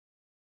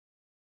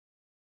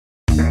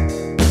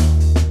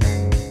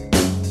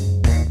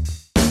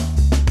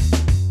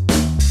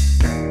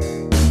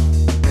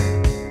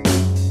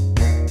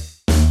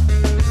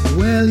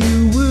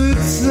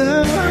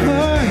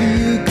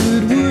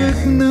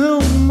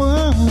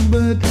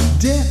but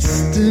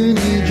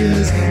destiny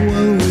just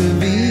won't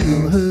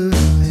reveal her.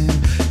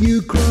 And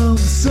you crawl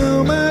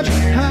so much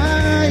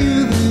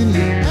higher than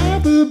you've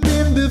ever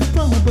been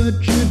before,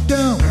 but you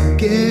don't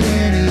get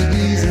any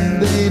ease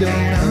and they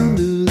don't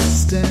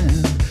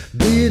understand.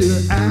 Bitter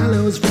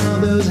aloes for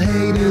those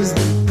haters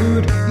that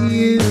put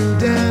you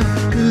down,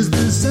 'cause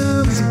the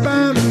sun's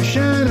about to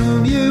shine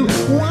on you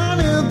one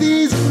of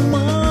these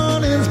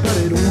mornings, but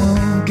it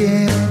won't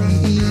get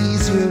any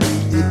easier.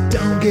 It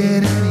don't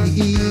get any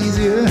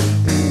easier.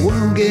 It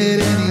won't get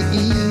any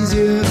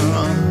easier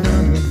on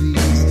none of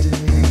these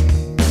days.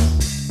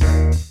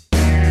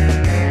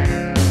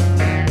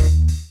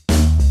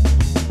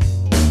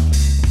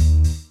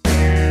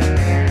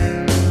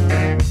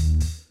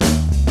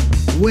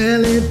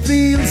 Well, it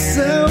feels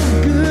so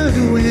good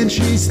when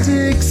she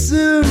sticks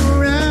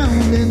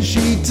around and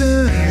she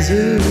turns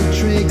her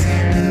tricks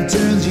and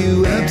turns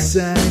you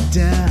upside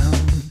down.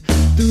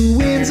 The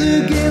wind's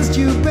against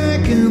your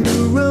back and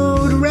the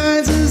road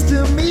rises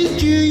to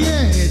meet you.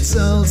 Yeah, it's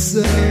all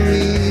so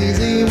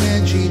easy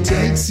when she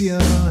takes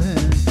your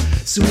hand.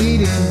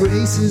 Sweet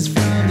embraces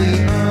from the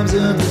arms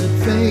of the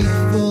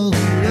faithful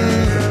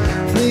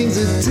love. Things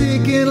are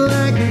ticking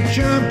like a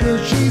charm,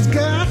 'cause she's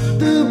got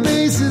the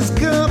bases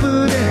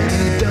covered, and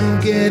it don't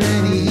get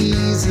any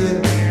easier.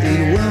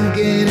 It won't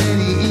get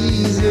any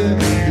easier.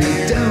 It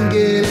don't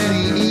get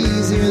any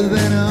easier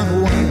than on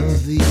one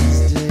of these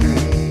days.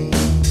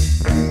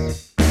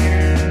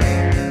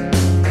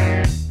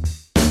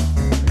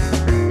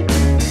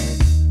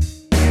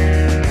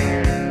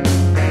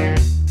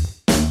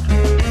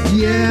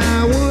 Yeah,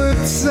 I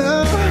worked so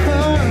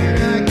hard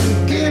I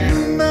could give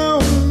no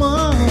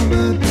more,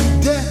 but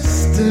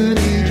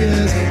destiny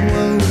just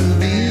won't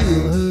reveal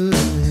her.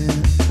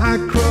 I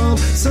crawled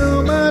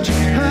so much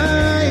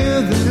higher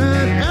than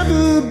I'd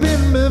ever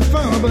been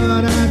before,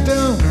 but I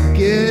don't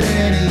get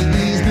any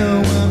ease. No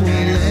one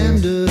will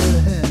lend a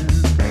hand.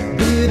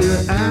 Bitter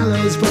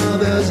aloes for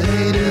those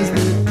haters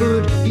that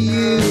put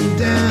you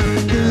down,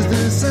 'cause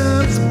the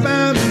sun's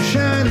about to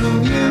shine on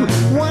you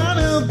one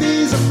of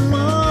these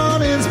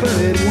mornings, but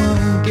it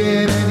won't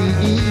get any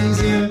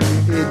easier.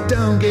 It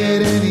don't get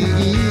any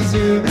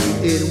easier.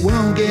 It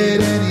won't get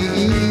any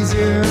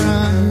easier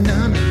on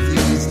none of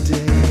these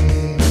days.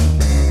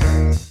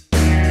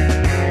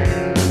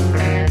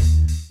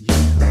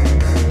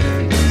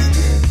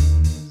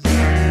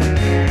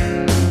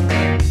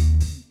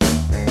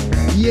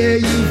 Yeah,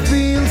 you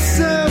feel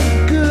so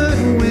good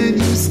when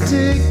you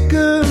stick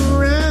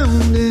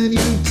around and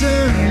you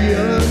turn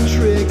your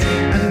tricks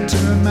and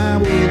turn my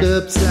world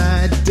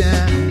upside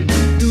down.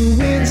 The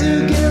wind's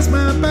against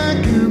my back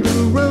and the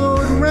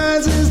road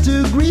rises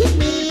to greet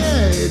me.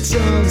 Yeah, it's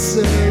all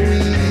so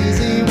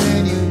easy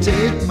when you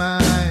take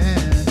my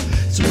hand.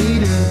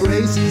 Sweet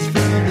embraces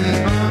from the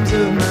arms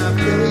of my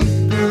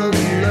faithful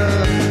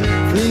love.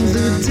 Things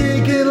are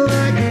ticking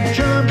like a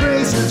charm,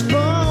 braces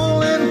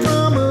falling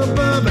from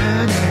above,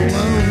 and it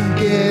won't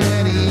get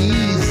any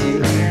easier.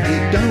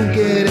 It don't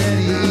get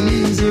any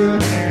easier.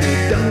 It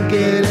don't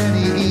get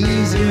any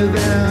easier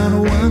than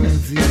one of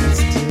these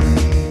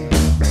days.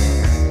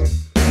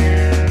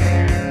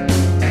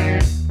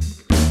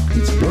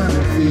 It's one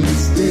of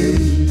these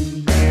days.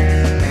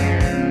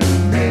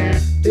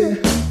 Yeah,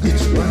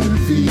 it's one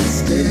of these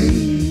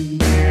days.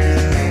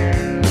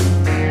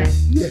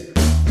 Yeah,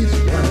 it's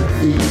one of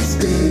these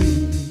days.